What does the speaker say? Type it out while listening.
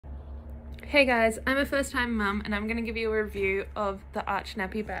Hey guys, I'm a first time mum and I'm going to give you a review of the Arch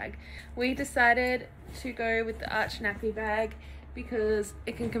Nappy bag. We decided to go with the Arch Nappy bag because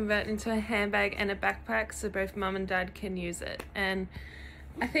it can convert into a handbag and a backpack so both mum and dad can use it. And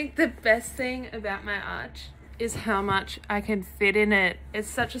I think the best thing about my Arch is how much I can fit in it. It's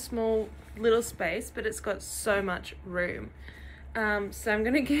such a small little space, but it's got so much room. So I'm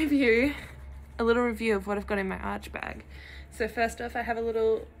going to give you a little review of what I've got in my Arch bag. So first off, I have a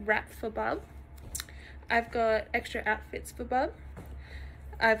little wrap for Bub. I've got extra outfits for Bub.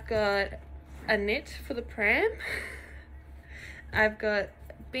 I've got a knit for the pram. I've got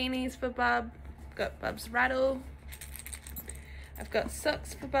beanies for Bub. I've got Bub's rattle. I've got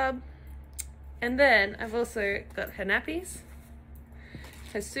socks for Bub. And then I've also got her nappies,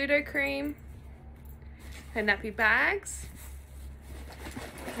 her pseudo cream, her nappy bags,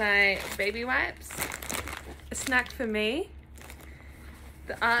 my baby wipes, a snack for me,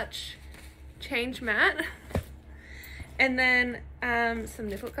 the Arch change mat, and then some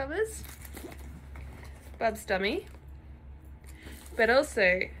nipple covers, Bub's dummy. But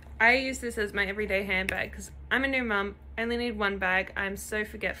also, I use this as my everyday handbag because I'm a new mum. I only need one bag. I'm so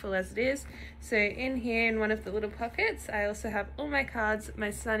forgetful as it is. So in here, in one of the little pockets, I also have all my cards, my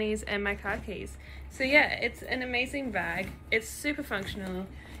sunnies, and my car keys. So yeah, it's an amazing bag. It's super functional. You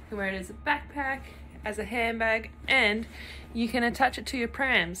can wear it as a backpack, as a handbag, and you can attach it to your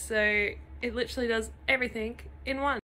pram. So it literally does everything in one.